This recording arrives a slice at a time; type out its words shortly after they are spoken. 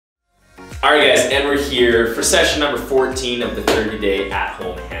All right guys, and we're here for session number 14 of the 30-day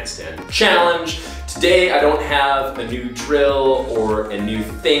at-home handstand challenge. Today I don't have a new drill or a new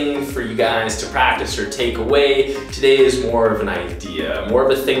thing for you guys to practice or take away. Today is more of an idea, more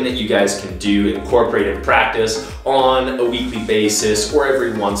of a thing that you guys can do, incorporate and practice on a weekly basis or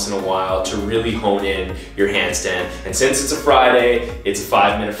every once in a while to really hone in your handstand. And since it's a Friday, it's a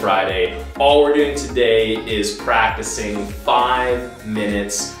 5-minute Friday, all we're doing today is practicing 5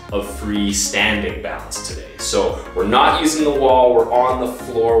 minutes of free standing balance today. So we're not using the wall, we're on the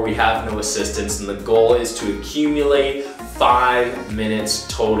floor, we have no assistance, and the goal is to accumulate 5 minutes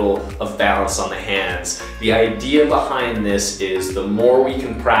total of balance on the hands. The idea behind this is the more we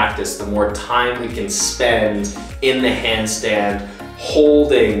can practice, the more time we can spend in the handstand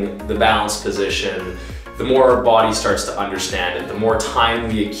holding the balance position, the more our body starts to understand it, the more time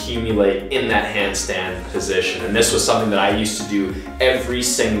we accumulate in that handstand position. And this was something that I used to do every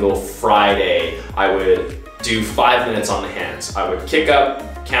single Friday. I would do 5 minutes on the hands. I would kick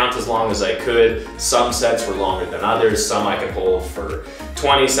up, count as long as I could. Some sets were longer than others. Some I could hold for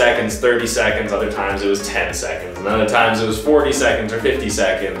 20 seconds, 30 seconds. Other times it was 10 seconds. And other times it was 40 seconds or 50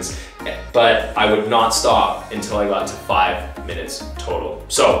 seconds. But I would not stop until I got to 5 minutes total.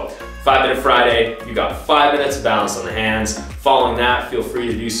 So 5-minute Friday, you got 5 minutes of balance on the hands. Following that, feel free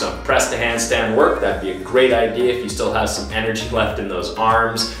to do some press to handstand work. That'd be a great idea if you still have some energy left in those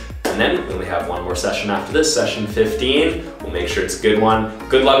arms. And then we only have one more session after this, session 15. We'll make sure it's a good one.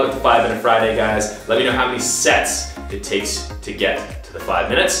 Good luck with the 5-minute Friday, guys. Let me know how many sets it takes to get to the 5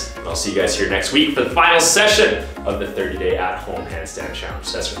 minutes. And I'll see you guys here next week for the final session of the 30-day at-home handstand challenge.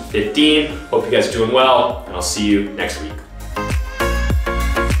 Session 15. Hope you guys are doing well, and I'll see you next week.